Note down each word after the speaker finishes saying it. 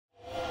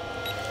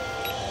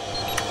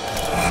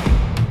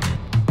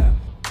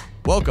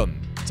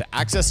Welcome to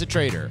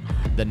AccessATrader,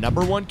 the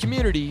 #1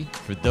 community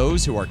for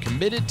those who are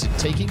committed to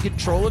taking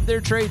control of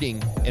their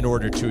trading in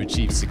order to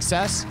achieve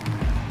success,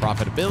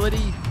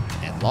 profitability,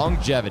 and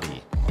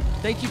longevity.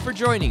 Thank you for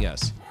joining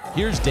us.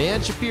 Here's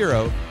Dan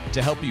Shapiro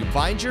to help you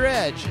find your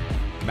edge,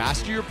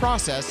 master your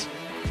process,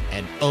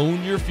 and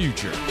own your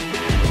future.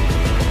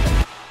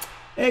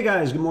 Hey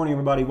guys, good morning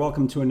everybody.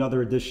 Welcome to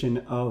another edition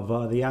of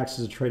the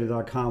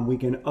AccessATrader.com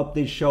weekend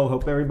update show.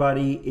 Hope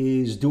everybody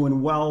is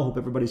doing well. Hope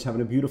everybody's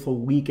having a beautiful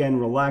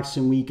weekend,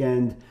 relaxing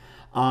weekend.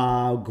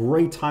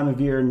 Great time of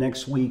year.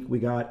 Next week we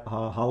got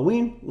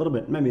Halloween. A little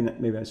bit,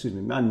 maybe excuse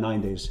me, not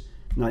 9 days,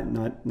 not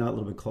a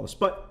little bit close,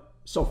 but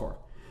so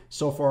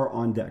far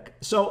on deck.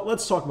 So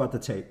let's talk about the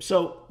tape.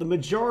 So the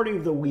majority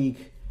of the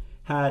week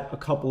had a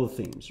couple of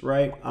themes,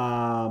 right?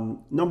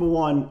 Number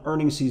one,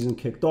 earnings season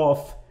kicked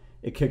off.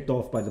 It kicked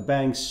off by the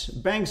banks.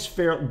 Banks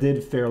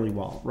did fairly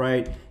well,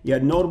 right? You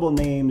had notable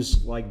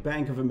names like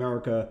Bank of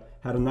America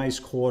had a nice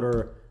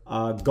quarter.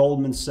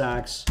 Goldman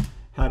Sachs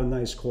had a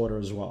nice quarter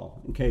as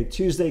well. Okay,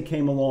 Tuesday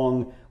came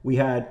along. We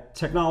had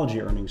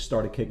technology earnings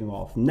started kicking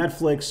off.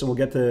 Netflix, and we'll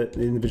get to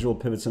the individual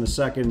pivots in a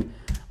second.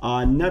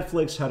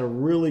 Netflix had a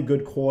really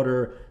good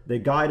quarter. They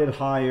guided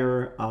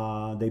higher.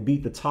 They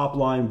beat the top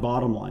line,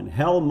 bottom line.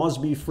 Hell must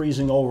be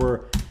freezing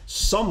over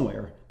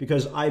somewhere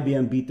because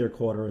IBM beat their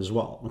quarter as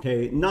well.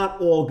 Okay,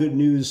 not all good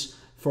news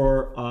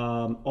for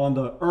on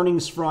the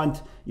earnings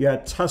front. You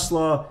had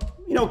Tesla,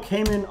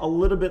 came in a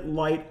little bit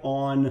light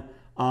on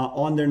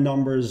their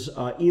numbers.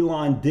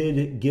 Elon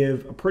did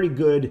give a pretty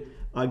good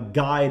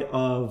guide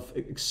of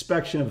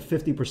expectation of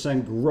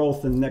 50%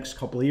 growth in the next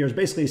couple of years,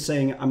 basically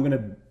saying I'm going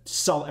to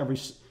sell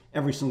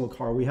every single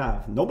car we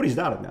have. Nobody's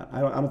doubting that. I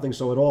don't think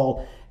so at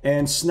all.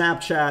 And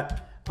Snapchat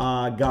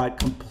got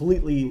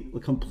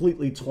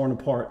completely torn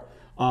apart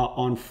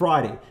on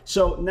Friday.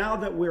 So now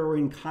that we're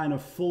in kind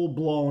of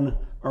full-blown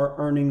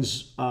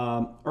earnings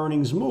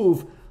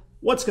move,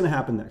 what's going to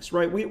happen next,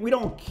 right? We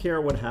don't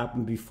care what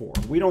happened before.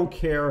 We don't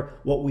care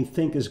what we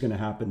think is going to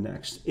happen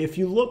next. If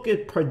you look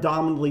at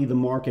predominantly the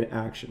market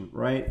action,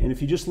 right? And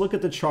if you just look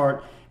at the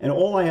chart, and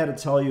all I had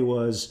to tell you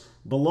was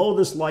below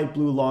this light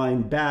blue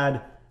line,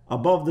 bad,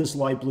 above this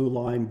light blue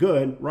line,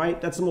 good, right?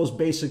 That's the most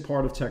basic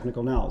part of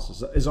technical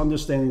analysis, is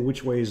understanding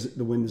which ways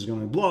the wind is going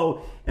to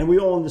blow. And we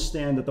all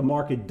understand that the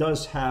market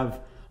does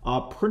have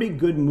pretty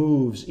good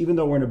moves. Even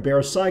though we're in a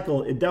bear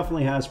cycle, it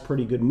definitely has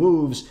pretty good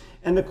moves.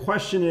 And the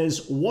question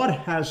is, what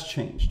has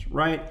changed,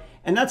 right?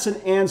 And that's an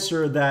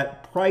answer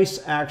that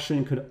price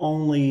action could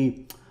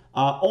only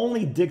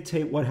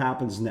dictate what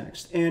happens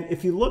next. And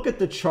if you look at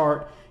the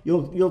chart,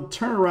 you'll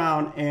turn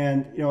around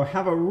and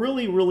have a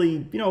really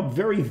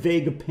very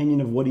vague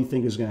opinion of what do you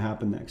think is going to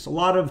happen next. A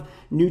lot of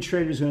new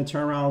traders are going to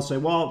turn around and say,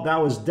 well, that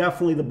was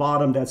definitely the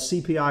bottom. That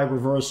CPI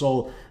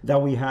reversal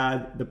that we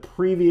had the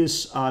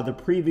previous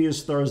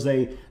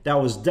Thursday,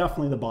 that was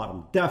definitely the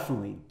bottom.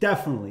 Definitely.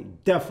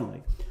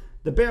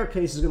 The bear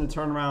case is going to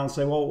turn around and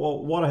say,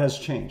 well, what has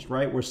changed,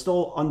 right? We're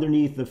still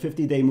underneath the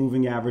 50-day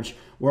moving average.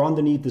 We're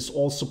underneath this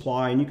all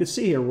supply, and you can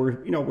see here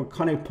we're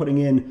kind of putting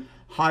in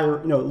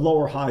higher,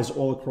 lower highs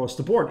all across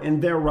the board,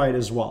 and they're right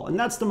as well. And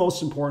that's the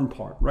most important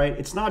part, right?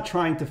 It's not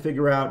trying to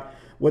figure out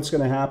what's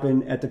going to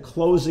happen at the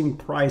closing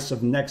price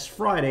of next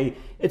Friday.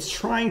 It's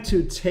trying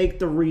to take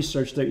the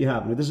research that you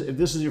have. And if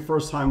this is your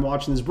first time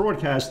watching this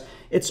broadcast,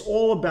 it's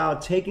all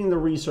about taking the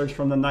research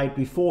from the night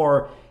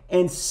before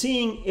and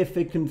seeing if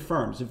it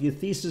confirms, if your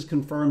thesis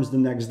confirms the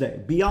next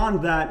day.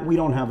 Beyond that, we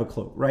don't have a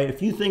clue, right?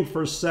 If you think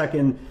for a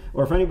second,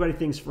 or if anybody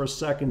thinks for a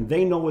second,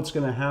 they know what's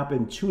gonna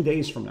happen 2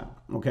 days from now,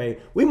 okay?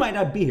 We might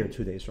not be here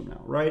 2 days from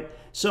now, right?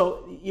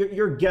 So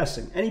you're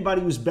guessing.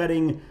 Anybody who's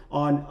betting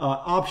on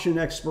option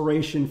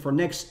expiration for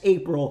next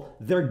April,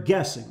 they're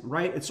guessing,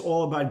 right? It's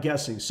all about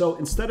guessing. So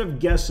instead of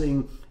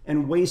guessing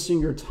and wasting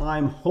your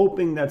time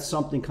hoping that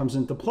something comes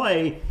into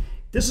play,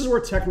 this is where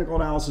technical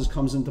analysis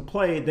comes into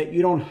play, that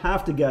you don't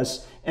have to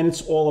guess, and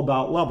it's all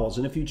about levels.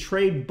 And if you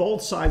trade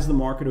both sides of the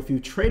market, if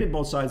you've traded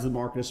both sides of the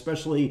market,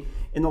 especially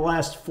in the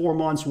last 4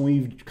 months when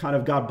we've kind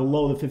of got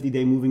below the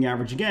 50-day moving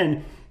average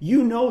again,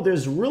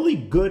 there's really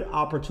good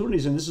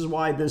opportunities. And this is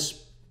why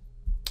this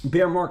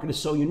bear market is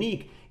so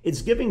unique.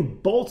 It's giving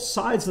both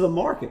sides of the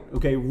market,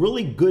 okay,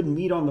 really good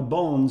meat on the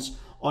bones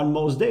on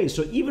most days.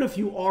 So even if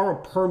you are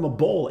a perma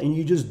bull and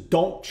you just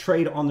don't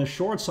trade on the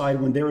short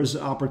side when there is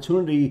an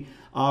opportunity,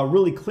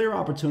 really clear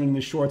opportunity in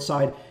the short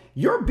side,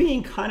 you're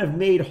being kind of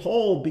made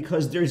whole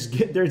because there's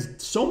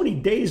so many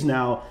days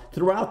now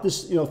throughout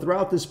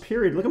this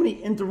period. Look how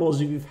many intervals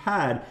you've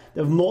had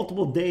of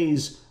multiple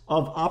days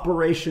of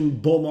operation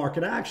bull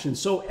market action.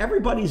 So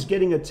everybody's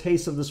getting a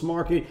taste of this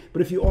market.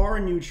 But if you are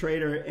a new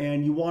trader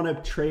and you want to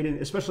trade in,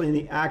 especially in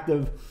the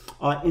active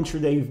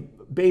intraday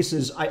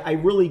basis, I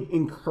really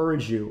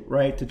encourage you,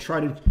 right, to try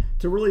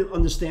to really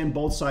understand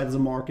both sides of the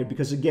market,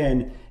 because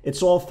again,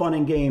 it's all fun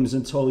and games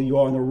until you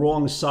are on the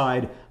wrong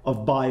side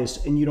of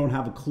bias and you don't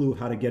have a clue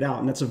how to get out.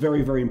 And that's a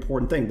very, very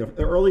important thing. The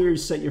earlier you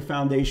set your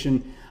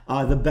foundation,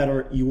 the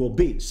better you will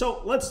be.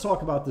 So let's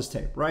talk about this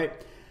tape, right?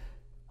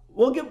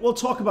 We'll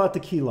talk about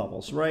the key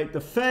levels, right? The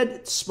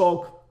Fed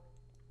spoke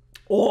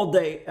All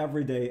day,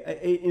 every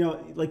day. You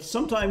know, like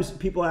sometimes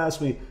people ask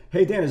me,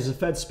 hey, Dan, is the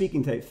Fed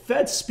speaking today?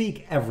 Feds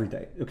speak every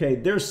day, okay?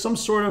 There's some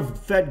sort of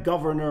Fed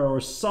governor or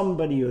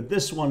somebody or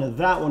this one or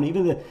that one.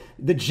 Even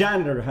the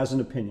janitor has an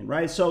opinion,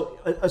 right? So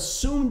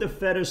assume the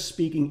Fed is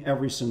speaking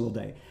every single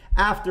day.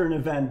 After an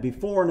event,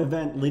 before an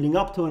event, leading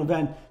up to an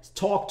event,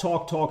 talk,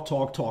 talk, talk,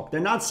 talk, talk. They're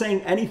not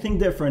saying anything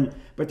different,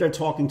 but they're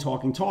talking,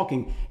 talking,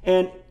 talking.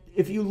 And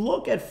if you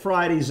look at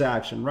Friday's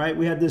action, right,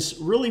 we had this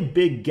really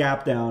big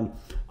gap down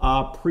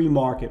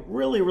pre-market,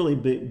 really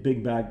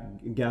big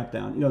gap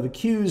down. You know, the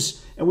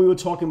Qs, and we were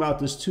talking about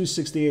this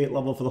 268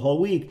 level for the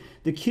whole week.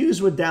 The Qs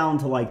were down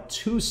to like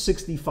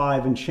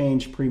 265 and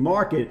change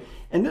pre-market.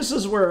 And this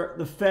is where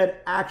the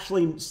Fed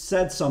actually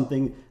said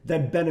something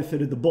that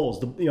benefited the bulls.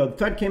 The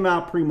Fed came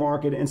out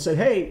pre-market and said,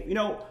 hey, you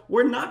know,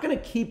 we're not going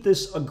to keep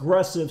this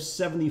aggressive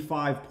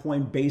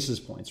 75-point basis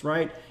points,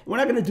 right? We're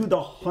not going to do the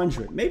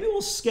 100. Maybe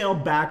we'll scale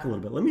back a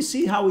little bit. Let me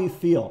see how we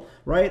feel,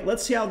 right?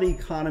 Let's see how the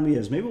economy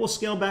is. Maybe we'll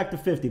scale back to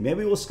 50.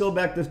 Maybe we'll scale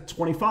back to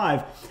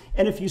 25.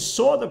 And if you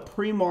saw the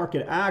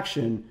pre-market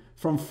action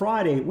from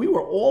Friday, we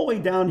were all the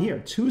way down here,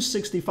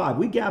 265.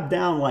 We gapped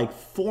down like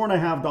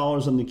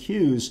 $4.50 on the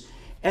Qs.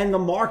 And the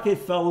market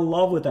fell in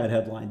love with that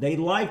headline. They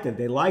liked it.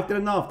 They liked it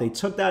enough. They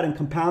took that and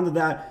compounded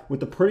that with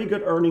the pretty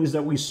good earnings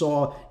that we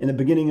saw in the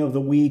beginning of the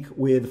week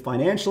with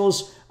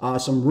financials,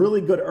 some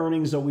really good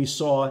earnings that we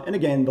saw. And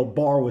again, the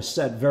bar was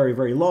set very,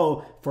 very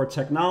low for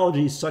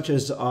technology such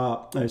as a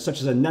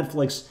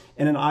Netflix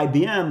and an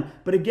IBM.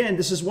 But again,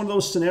 this is one of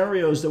those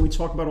scenarios that we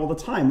talk about all the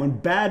time. When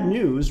bad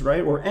news,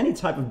 right, or any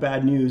type of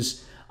bad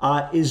news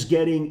is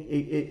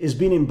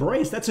being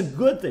embraced, that's a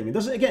good thing.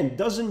 It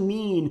doesn't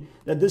mean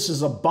that this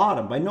is a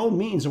bottom. By no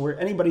means where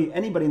anybody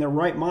in their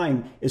right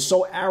mind is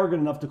so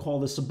arrogant enough to call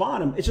this a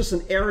bottom. It's just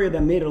an area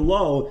that made a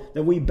low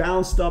that we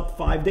bounced up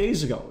 5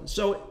 days ago.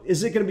 So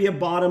is it going to be a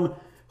bottom?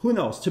 Who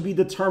knows? To be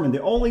determined.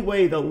 The only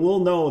way that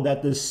we'll know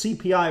that the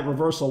CPI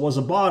reversal was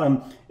a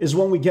bottom is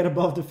when we get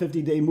above the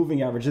 50-day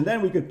moving average. And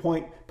then we could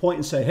point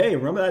and say, hey,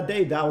 remember that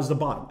day? That was the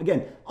bottom.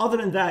 Again, other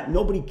than that,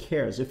 nobody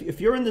cares. If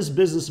you're in this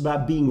business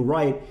about being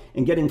right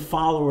and getting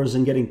followers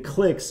and getting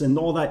clicks and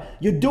all that,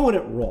 you're doing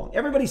it wrong.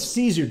 Everybody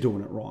sees you're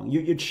doing it wrong.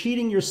 You're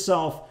cheating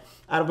yourself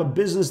out of a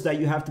business that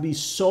you have to be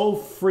so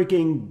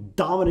freaking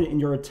dominant in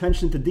your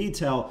attention to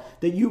detail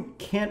that you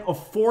can't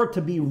afford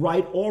to be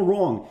right or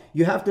wrong.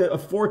 You have to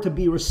afford to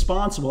be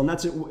responsible. And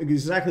that's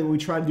exactly what we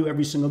try to do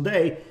every single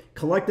day.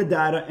 Collect the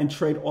data and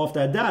trade off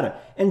that data.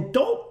 And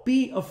don't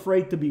be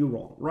afraid to be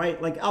wrong,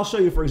 right? Like I'll show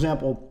you, for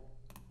example,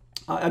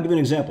 I'll give you an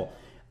example.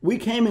 We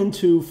came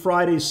into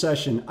Friday's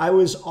session, I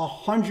was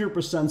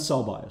 100%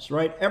 sell bias,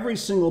 right? Every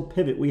single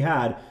pivot we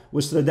had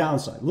was to the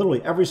downside,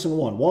 literally every single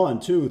one. 1,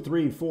 2,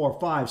 3, 4,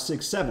 5,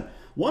 6, 7.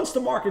 Once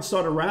the market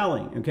started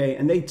rallying, okay,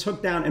 and they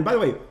took down, and by the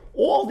way,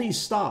 all these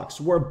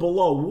stocks were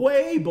below,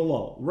 way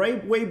below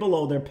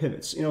their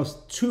pivots,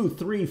 $2,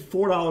 $3,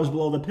 $4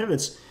 below the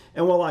pivots.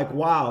 And we're like,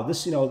 wow,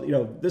 this is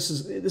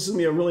gonna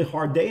be a really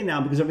hard day now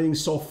because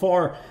everything's so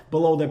far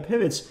below their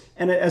pivots.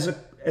 And as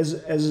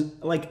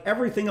like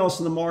everything else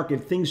in the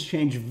market, things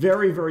change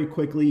very, very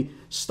quickly.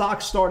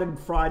 Stocks started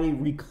Friday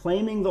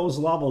reclaiming those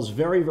levels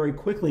very, very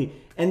quickly.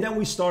 And then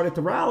we started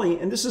to rally.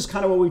 And this is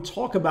kind of what we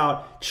talk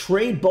about,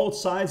 trade both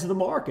sides of the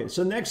market.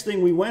 So next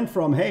thing we went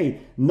from,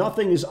 hey,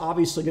 nothing is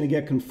obviously going to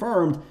get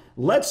confirmed.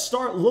 Let's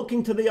start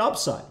looking to the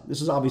upside.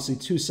 This is obviously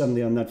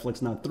 270 on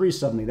Netflix, not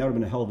 370. That would have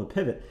been a hell of a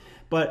pivot.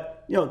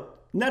 But,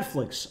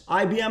 Netflix,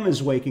 IBM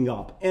is waking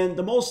up. And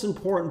the most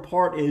important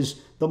part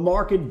is the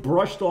market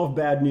brushed off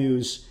bad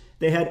news.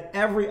 They had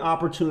every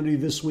opportunity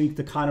this week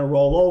to kind of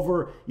roll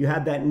over. You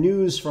had that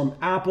news from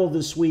Apple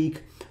this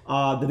week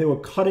that they were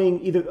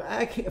cutting either,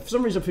 for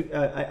some reason,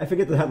 I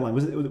forget the headline.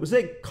 Was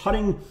they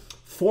cutting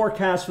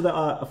forecast for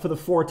the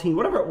 14,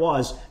 whatever it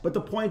was? But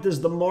the point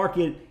is the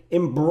market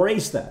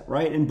embraced that,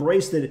 right?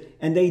 Embraced it,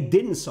 and they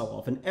didn't sell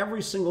off. And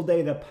every single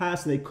day that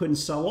passed, they couldn't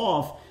sell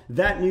off.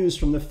 That news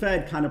from the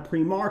Fed kind of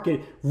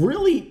pre-market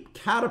really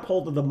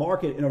catapulted the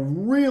market in a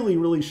really,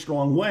 really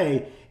strong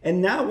way. And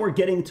now we're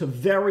getting to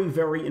very,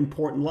 very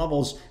important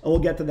levels. And we'll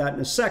get to that in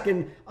a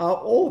second.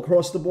 All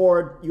across the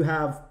board, you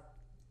have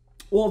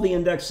all the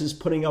indexes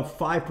putting up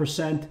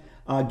 5%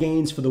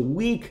 gains for the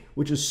week,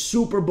 which is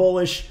super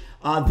bullish.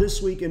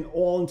 This week, in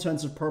all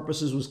intents and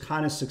purposes, was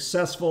kind of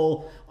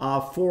successful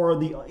for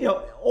the,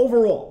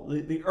 overall,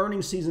 the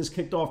earnings season is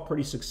kicked off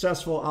pretty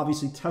successful.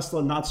 Obviously,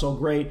 Tesla, not so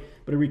great,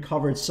 but it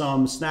recovered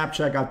some.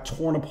 Snapchat got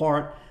torn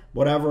apart,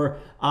 whatever.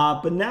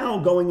 But now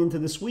going into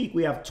this week,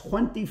 we have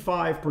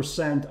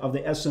 25% of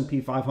the S&P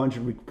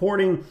 500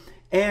 reporting.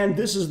 And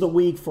this is the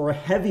week for a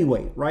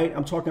heavyweight, right?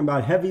 I'm talking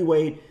about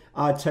heavyweight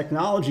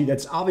technology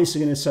that's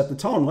obviously going to set the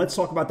tone. Let's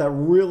talk about that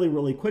really,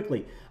 really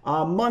quickly.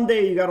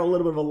 Monday, you got a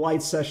little bit of a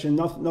light session.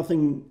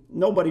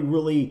 Nobody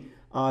really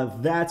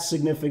that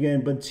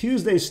significant. But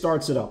Tuesday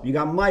starts it up. You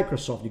got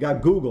Microsoft, you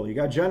got Google, you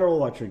got General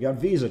Electric, you got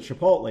Visa,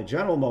 Chipotle,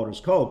 General Motors,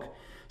 Coke,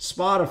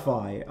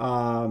 Spotify,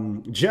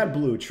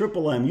 JetBlue,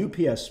 Triple M,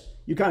 UPS.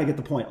 You kind of get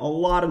the point. A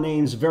lot of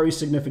names, very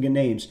significant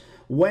names.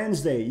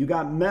 Wednesday, you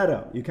got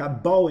Meta, you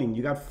got Boeing,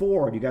 you got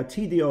Ford, you got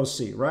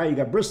TDOC, right? You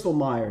got Bristol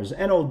Myers,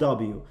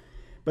 NOW.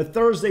 But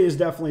Thursday is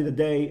definitely the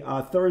day.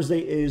 Thursday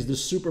is the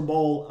Super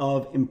Bowl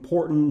of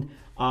important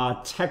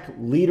tech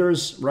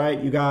leaders, right?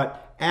 You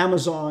got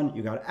Amazon,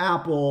 you got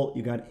Apple,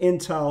 you got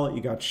Intel,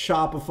 you got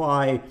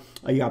Shopify,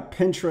 you got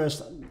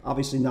Pinterest,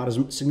 obviously not as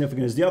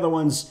significant as the other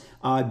ones,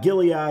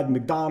 Gilead,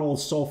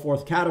 McDonald's, so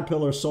forth,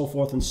 Caterpillar, so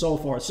forth and so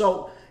forth.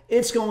 So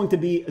it's going to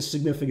be a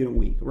significant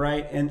week,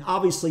 right? And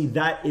obviously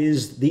that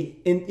is the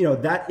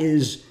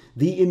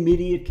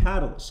immediate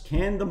catalyst.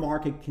 Can the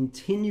market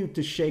continue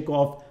to shake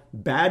off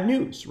bad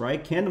news,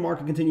 right? Can the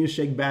market continue to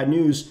shake bad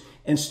news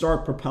and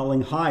start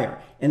propelling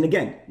higher? And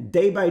again,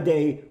 day by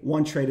day,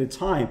 one trade at a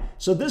time.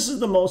 So this is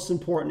the most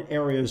important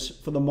areas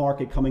for the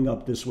market coming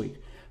up this week.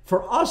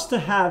 For us to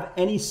have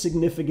any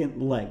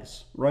significant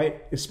legs,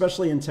 right?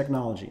 Especially in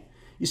technology.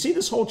 You see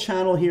this whole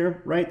channel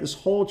here, right? This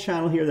whole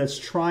channel here that's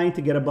trying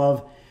to get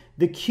above.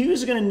 The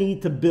Qs are going to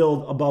need to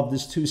build above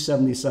this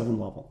 277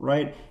 level,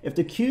 right? If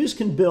the Qs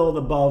can build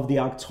above the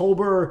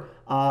October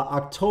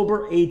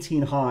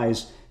 18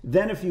 highs,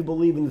 then if you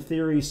believe in the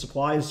theory,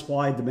 supply is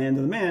supply, demand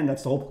is demand,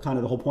 that's the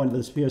whole point of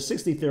this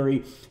PS60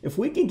 theory. If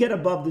we can get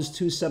above this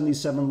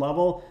 277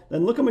 level,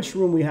 then look how much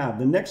room we have.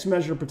 The next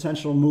measure of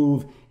potential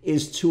move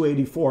is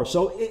 284.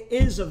 So it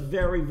is a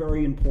very,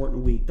 very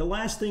important week. The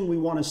last thing we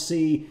want to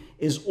see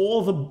is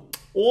all the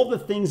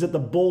things that the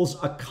bulls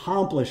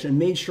accomplished and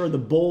made sure the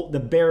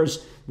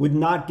bears would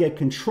not get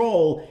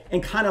control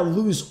and kind of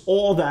lose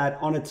all that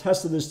on a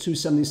test of this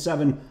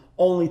 277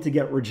 only to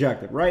get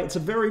rejected, right? It's a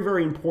very,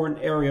 very important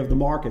area of the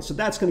market. So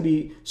that's going to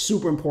be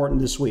super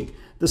important this week.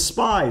 The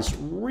SPYs,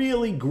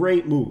 really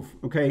great move,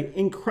 okay?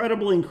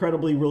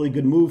 Incredibly, really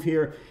good move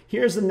here.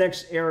 Here's the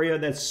next area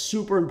that's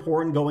super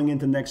important going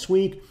into next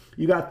week.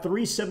 You got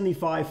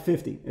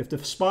 375.50. If the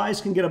SPYs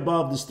can get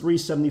above this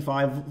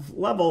 375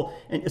 level,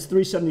 and it's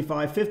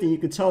 375.50, you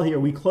can tell here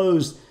we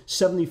closed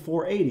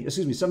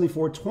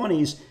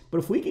 74.20s, but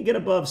if we can get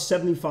above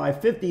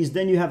 75.50s,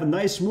 then you have a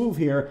nice move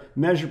here,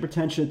 measure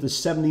potential to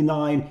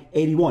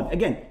 79.81.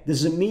 Again,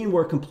 does it mean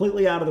we're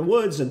completely out of the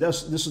woods and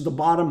this is the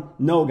bottom?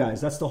 No, guys,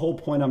 that's the whole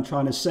point I'm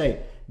trying to say.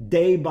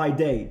 Day by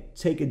day,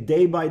 take it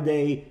day by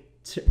day,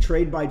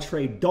 trade by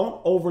trade.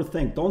 Don't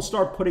overthink. Don't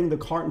start putting the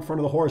cart in front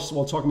of the horse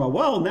while talking about,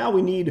 well, now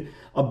we need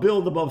a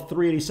build above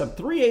 387.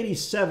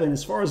 387,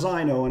 as far as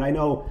I know, and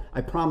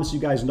I promise you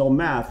guys know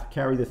math,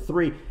 carry the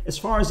 3. As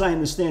far as I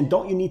understand,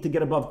 don't you need to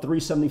get above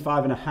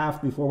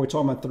 375.5 before we're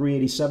talking about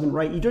 387,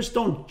 right? You just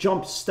don't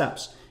jump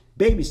steps.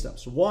 Baby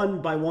steps,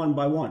 one by one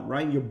by one,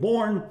 right? You're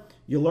born,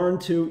 you learn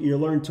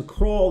to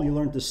crawl, you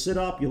learn to sit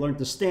up, you learn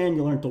to stand,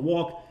 you learn to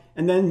walk,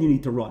 and then you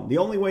need to run. The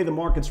only way the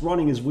market's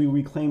running is we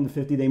reclaim the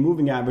 50-day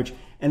moving average,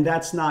 and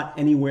that's not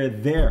anywhere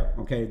there,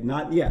 okay?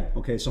 Not yet,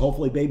 okay? So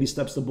hopefully baby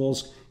steps, the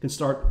bulls can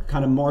start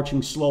kind of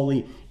marching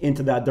slowly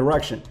into that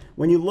direction.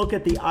 When you look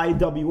at the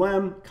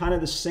IWM, kind of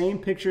the same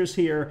pictures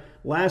here.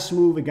 Last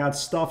move, it got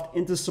stuffed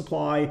into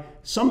supply.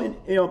 Some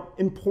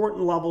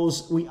important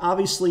levels, we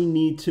obviously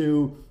need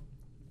to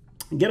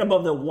get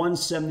above the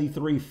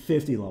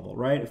 173.50 level,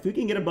 right? If we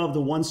can get above the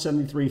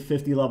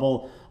 173.50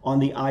 level on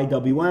the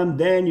IWM,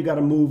 then you got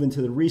to move into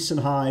the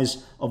recent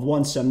highs of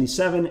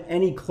 177.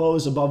 Any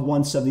close above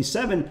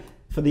 177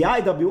 for the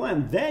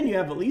IWM, then you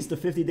have at least a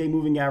 50-day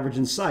moving average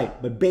in sight.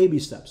 But baby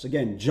steps.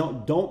 Again,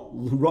 don't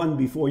run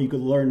before you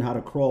could learn how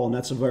to crawl, and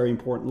that's a very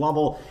important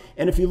level.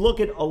 And if you look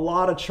at a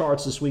lot of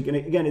charts this week, and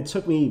again, it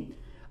took me,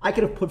 I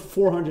could have put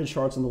 400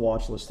 charts on the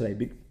watch list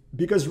today,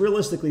 because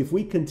realistically, if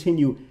we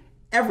continue,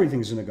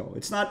 everything's going to go.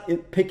 It's not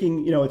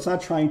picking, it's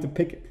not trying to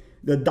pick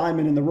the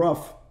diamond in the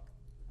rough,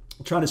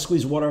 trying to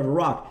squeeze water out of a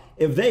rock.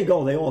 If they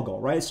go, they all go,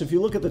 right? So if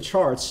you look at the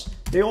charts,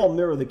 they all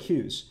mirror the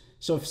Qs.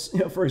 So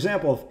if, for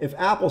example, if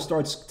Apple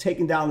starts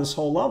taking down this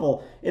whole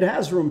level, it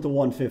has room to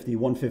 150,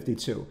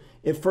 152.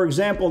 If, for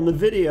example,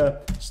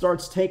 NVIDIA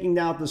starts taking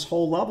down this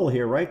whole level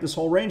here, right, this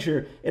whole range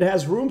here, it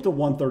has room to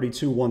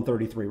 132,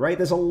 133, right?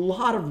 There's a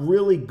lot of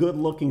really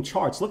good-looking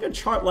charts. Look at a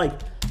chart like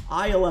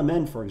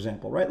ILMN, for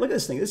example, right? Look at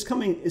this thing. It's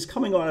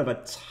coming out of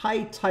a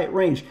tight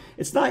range.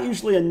 It's not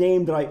usually a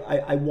name that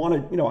I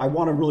want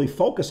to really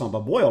focus on,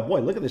 but boy, oh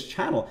boy, look at this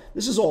channel.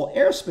 This is all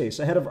airspace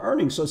ahead of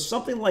earnings. So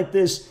something like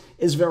this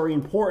is very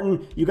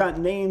important. You got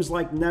names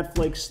like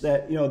Netflix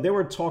that,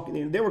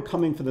 they were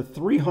coming for the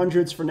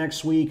 300s for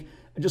next week.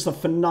 Just a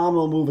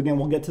phenomenal move. Again,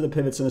 we'll get to the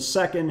pivots in a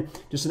second.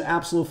 Just an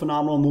absolute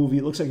phenomenal move.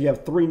 It looks like you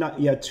have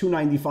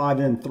 295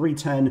 and then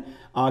 310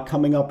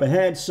 coming up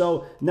ahead.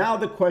 So now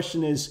the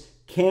question is,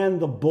 can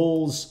the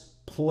bulls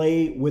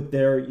play with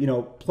their,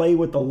 play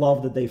with the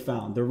love that they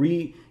found, the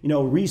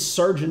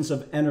resurgence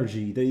of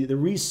energy, the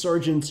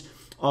resurgence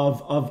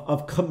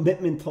of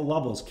commitment to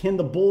levels? Can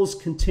the bulls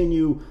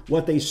continue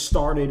what they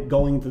started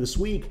going into this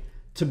week?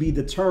 To be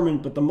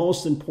determined, but the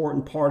most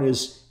important part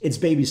is it's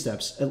baby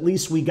steps. At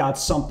least we got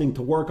something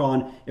to work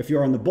on. If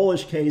you're in the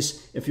bullish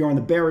case, if you're in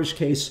the bearish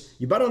case,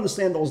 you better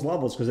understand those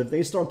levels, because if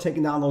they start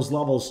taking down those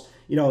levels,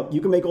 you know,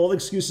 you can make all the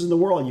excuses in the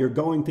world. You're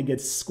going to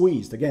get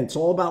squeezed. Again, it's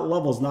all about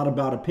levels, not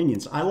about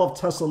opinions. I love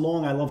Tesla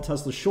long. I love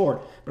Tesla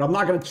short, but I'm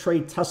not going to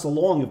trade Tesla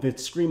long if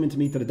it's screaming to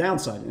me to the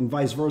downside and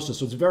vice versa.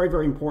 So it's very,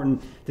 very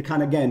important to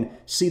kind of, again,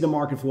 see the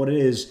market for what it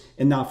is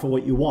and not for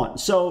what you want.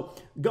 So,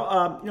 you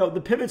know, the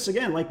pivots,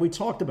 again, like we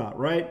talked about,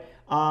 right?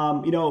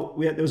 You know,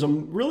 there was a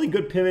really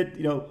good pivot,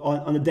 you know,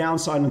 on the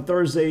downside on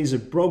Thursdays.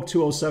 It broke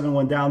 207,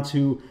 went down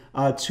to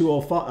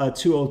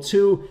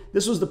 202.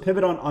 This was the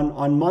pivot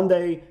on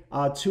Monday.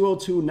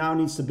 202 now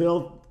needs to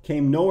build,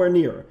 came nowhere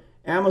near.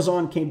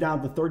 Amazon came down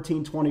to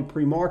 1320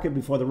 pre-market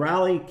before the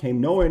rally, came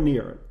nowhere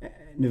near.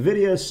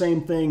 NVIDIA,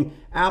 same thing.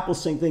 Apple,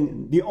 same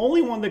thing. The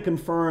only one that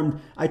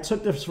confirmed, I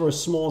took this for a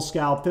small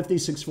scalp,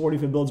 5640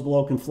 if it builds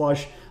below can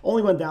flush,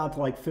 only went down to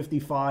like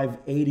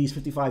 5580s,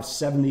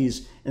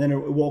 5570s, and then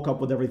it woke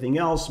up with everything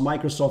else.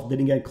 Microsoft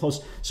didn't get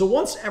close. So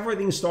once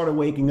everything started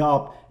waking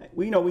up,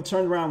 we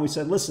turned around and we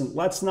said, listen,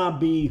 let's not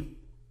be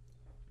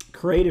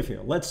creative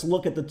here. Let's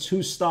look at the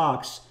two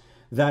stocks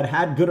that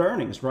had good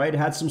earnings, right?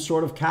 Had some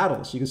sort of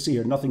catalyst. You can see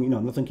here, nothing,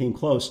 nothing came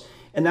close.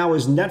 And that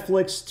was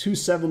Netflix,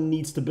 270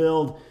 needs to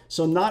build.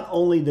 So not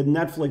only did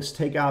Netflix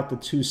take out the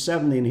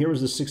 270, and here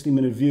was the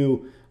 60-minute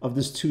view of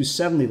this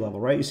 270 level,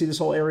 right? You see this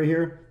whole area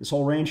here, this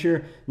whole range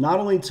here? Not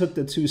only took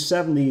the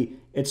 270,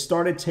 it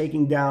started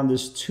taking down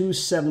this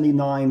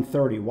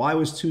 279.30. Why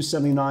was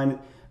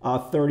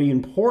 279.30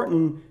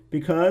 important?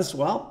 Because,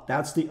 well,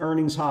 that's the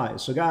earnings high.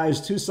 So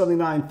guys,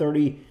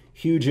 279.30,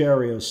 huge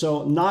area.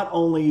 So not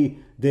only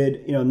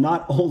did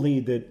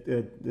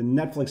the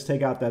Netflix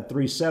take out that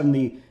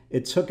 370,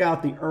 it took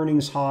out the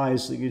earnings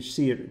highs. You can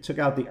see it took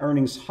out the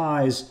earnings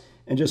highs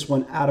and just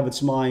went out of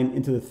its mind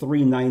into the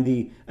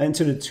 390,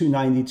 into the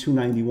 290,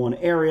 291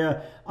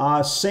 area.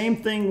 Same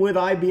thing with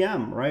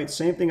IBM, right?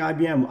 Same thing,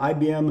 IBM.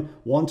 IBM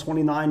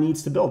 129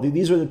 needs to build.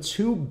 These are the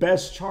two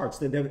best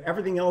charts.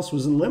 Everything else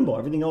was in limbo.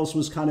 Everything else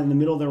was kind of in the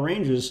middle of their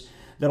ranges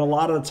that a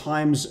lot of the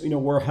times,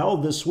 were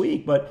held this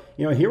week. But,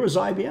 here was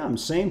IBM,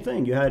 same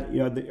thing. You had,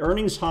 the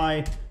earnings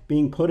high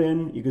being put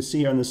in. You can see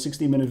here on the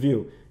 60-minute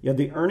view. You have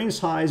the earnings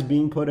highs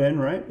being put in,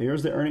 right?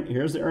 Here's the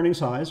earnings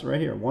highs right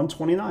here,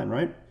 129,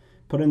 right?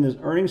 Put in the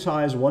earnings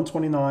highs,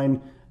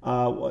 129,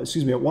 at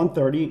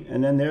 130,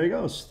 and then there he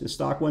goes. The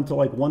stock went to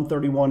like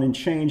 131 and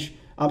change.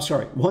 I'm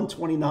sorry,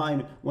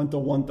 129 went to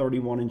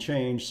 131 and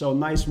change. So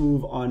nice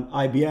move on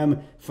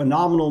IBM,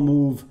 phenomenal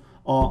move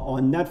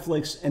on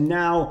Netflix, and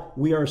now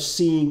we are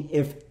seeing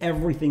if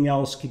everything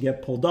else could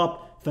get pulled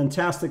up.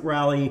 Fantastic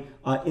rally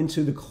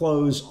into the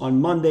close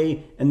on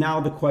Monday, and now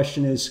the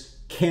question is,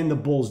 can the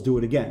bulls do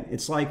it again?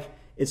 It's like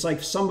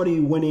somebody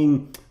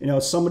winning,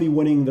 somebody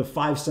winning the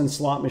 5-cent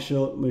slot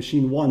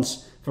machine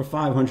once for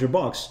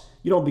 $500.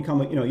 You don't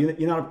become,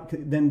 you're not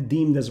then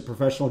deemed as a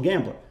professional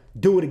gambler.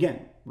 Do it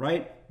again,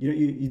 right?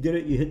 You did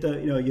it. You hit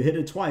you hit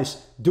it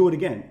twice. Do it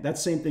again.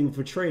 That's same thing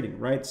for trading,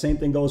 right? Same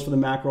thing goes for the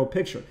macro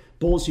picture.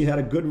 Bulls, you had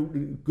a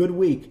good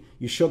week.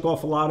 You shook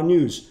off a lot of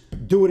news.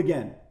 Do it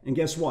again. And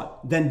guess what?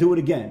 Then do it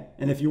again.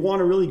 And if you want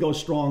to really go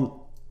strong,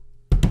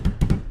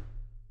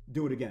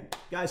 do it again.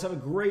 Guys, have a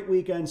great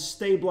weekend.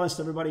 Stay blessed,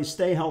 everybody.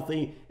 Stay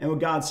healthy. And with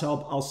God's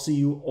help, I'll see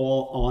you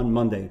all on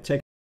Monday. Take care.